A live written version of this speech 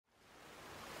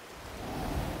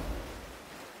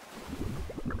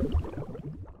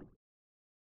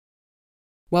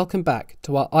Welcome back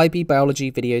to our IB Biology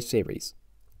video series.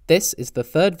 This is the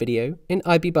third video in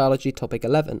IB Biology topic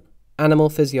 11, Animal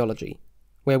Physiology,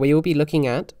 where we will be looking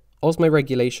at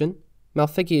osmoregulation,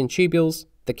 Malpighian tubules,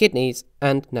 the kidneys,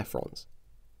 and nephrons.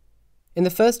 In the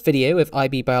first video of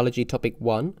IB Biology topic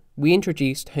 1, we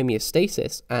introduced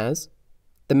homeostasis as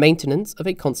the maintenance of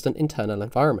a constant internal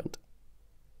environment.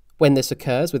 When this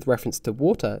occurs with reference to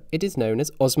water, it is known as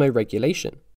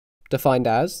osmoregulation, defined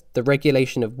as the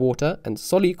regulation of water and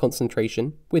solute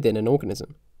concentration within an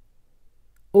organism.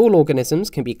 All organisms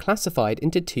can be classified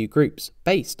into two groups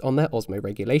based on their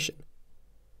osmoregulation.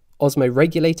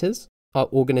 Osmoregulators are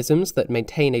organisms that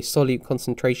maintain a solute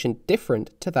concentration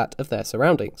different to that of their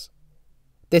surroundings.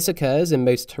 This occurs in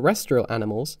most terrestrial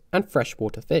animals and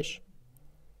freshwater fish.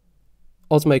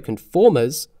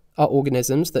 Osmoconformers are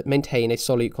organisms that maintain a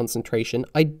solute concentration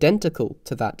identical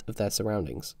to that of their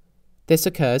surroundings. This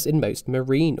occurs in most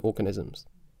marine organisms.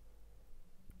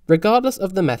 Regardless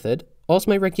of the method,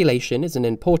 osmoregulation is an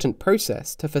important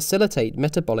process to facilitate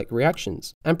metabolic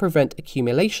reactions and prevent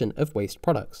accumulation of waste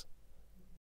products.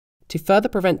 To further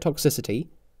prevent toxicity,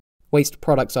 waste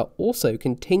products are also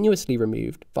continuously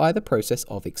removed via the process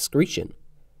of excretion.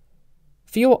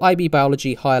 For your IB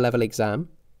Biology higher level exam,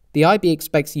 the IB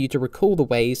expects you to recall the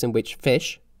ways in which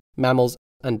fish, mammals,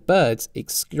 and birds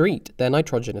excrete their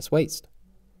nitrogenous waste.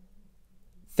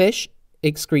 Fish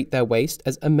excrete their waste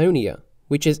as ammonia,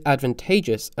 which is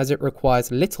advantageous as it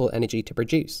requires little energy to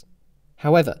produce.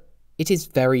 However, it is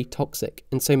very toxic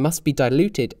and so must be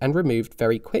diluted and removed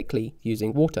very quickly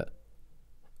using water.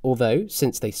 Although,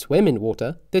 since they swim in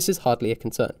water, this is hardly a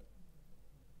concern.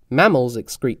 Mammals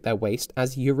excrete their waste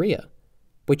as urea,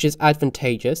 which is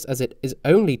advantageous as it is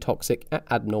only toxic at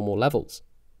abnormal levels.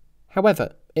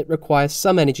 However, it requires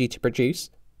some energy to produce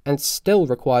and still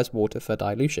requires water for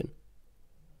dilution.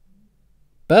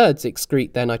 Birds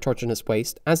excrete their nitrogenous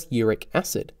waste as uric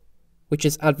acid, which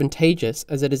is advantageous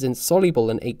as it is insoluble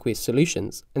in aqueous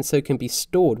solutions and so can be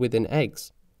stored within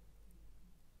eggs.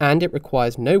 And it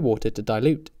requires no water to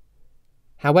dilute.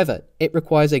 However, it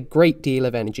requires a great deal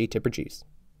of energy to produce.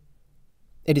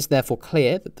 It is therefore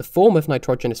clear that the form of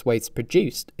nitrogenous waste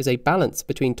produced is a balance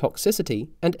between toxicity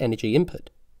and energy input.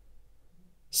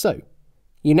 So,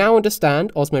 you now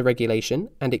understand osmoregulation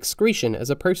and excretion as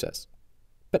a process.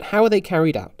 But how are they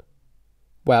carried out?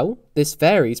 Well, this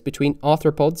varies between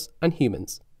arthropods and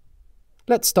humans.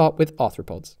 Let's start with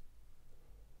arthropods.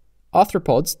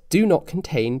 Arthropods do not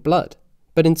contain blood,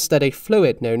 but instead a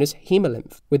fluid known as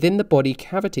hemolymph within the body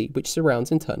cavity which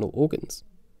surrounds internal organs.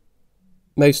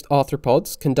 Most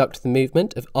arthropods conduct the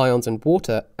movement of ions and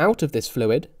water out of this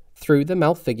fluid through the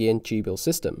Malpighian tubule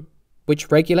system, which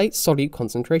regulates solute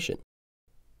concentration.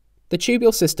 The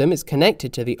tubule system is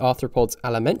connected to the arthropod's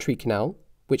alimentary canal,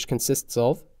 which consists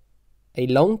of a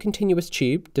long continuous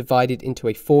tube divided into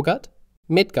a foregut,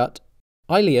 midgut,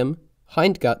 ileum,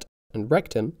 hindgut, and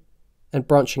rectum, and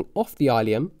branching off the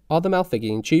ileum are the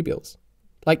Malpighian tubules,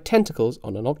 like tentacles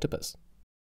on an octopus.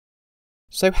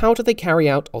 So how do they carry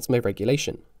out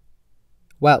osmoregulation?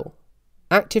 Well,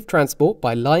 active transport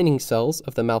by lining cells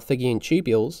of the Malpighian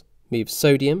tubules moves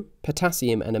sodium,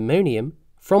 potassium, and ammonium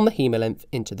from the hemolymph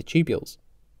into the tubules.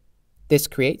 This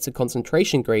creates a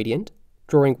concentration gradient,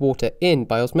 drawing water in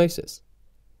by osmosis.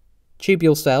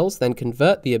 Tubule cells then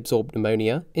convert the absorbed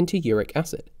ammonia into uric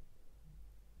acid.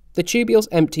 The tubules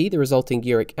empty the resulting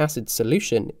uric acid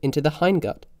solution into the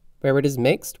hindgut, where it is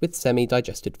mixed with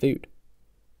semi-digested food.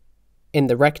 In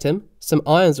the rectum, some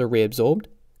ions are reabsorbed,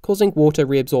 causing water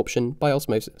reabsorption by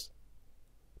osmosis.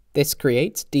 This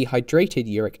creates dehydrated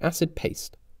uric acid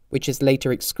paste, which is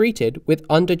later excreted with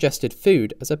undigested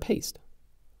food as a paste.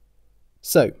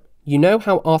 So, you know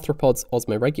how arthropods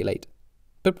osmoregulate,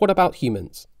 but what about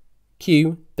humans?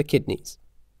 Cue the kidneys.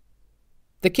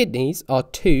 The kidneys are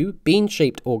two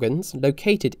bean-shaped organs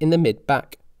located in the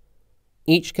mid-back.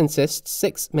 Each consists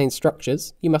 6 main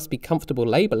structures you must be comfortable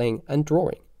labelling and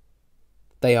drawing.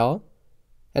 They are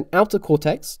an outer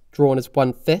cortex drawn as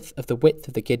 1/5 of the width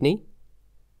of the kidney,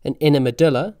 an inner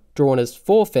medulla drawn as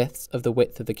 4/5 of the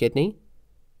width of the kidney,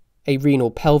 a renal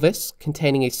pelvis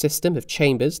containing a system of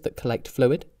chambers that collect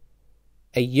fluid,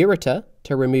 a ureter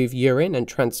to remove urine and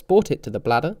transport it to the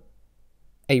bladder,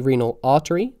 a renal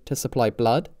artery to supply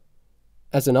blood.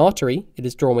 As an artery, it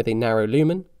is drawn with a narrow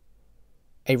lumen,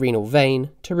 a renal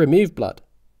vein to remove blood,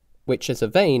 which as a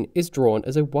vein is drawn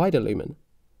as a wider lumen.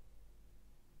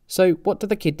 So what do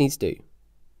the kidneys do?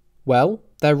 Well,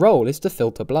 their role is to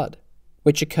filter blood,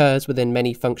 which occurs within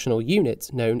many functional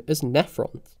units known as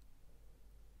nephrons.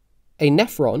 A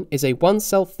nephron is a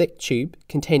 1-cell thick tube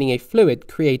containing a fluid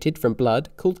created from blood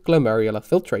called glomerular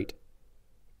filtrate.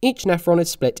 each nephron is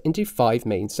split into 5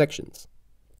 main sections.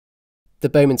 The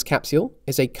Bowman's capsule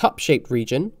is a cup-shaped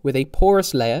region with a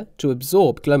porous layer to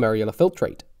absorb glomerular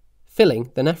filtrate,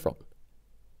 filling the nephron.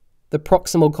 The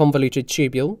proximal convoluted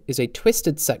tubule is a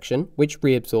twisted section which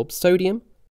reabsorbs sodium,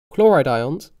 chloride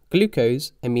ions,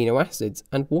 glucose, amino acids,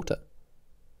 and water.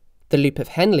 The loop of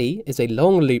Henle is a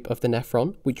long loop of the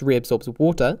nephron which reabsorbs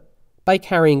water by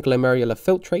carrying glomerular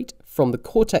filtrate from the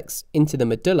cortex into the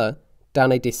medulla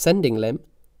down a descending limb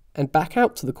and back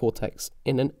out to the cortex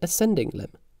in an ascending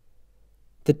limb.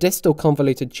 The distal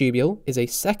convoluted tubule is a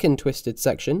second twisted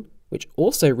section which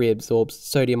also reabsorbs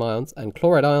sodium ions and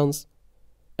chloride ions,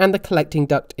 and the collecting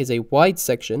duct is a wide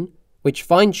section which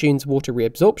fine-tunes water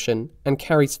reabsorption and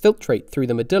carries filtrate through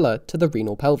the medulla to the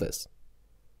renal pelvis.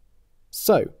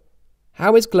 So,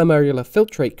 how is glomerular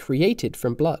filtrate created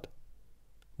from blood?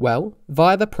 Well,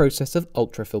 via the process of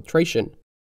ultrafiltration.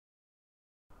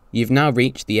 You've now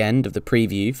reached the end of the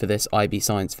preview for this IB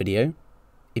Science video.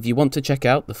 If you want to check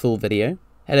out the full video,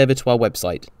 head over to our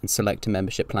website and select a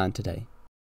membership plan today.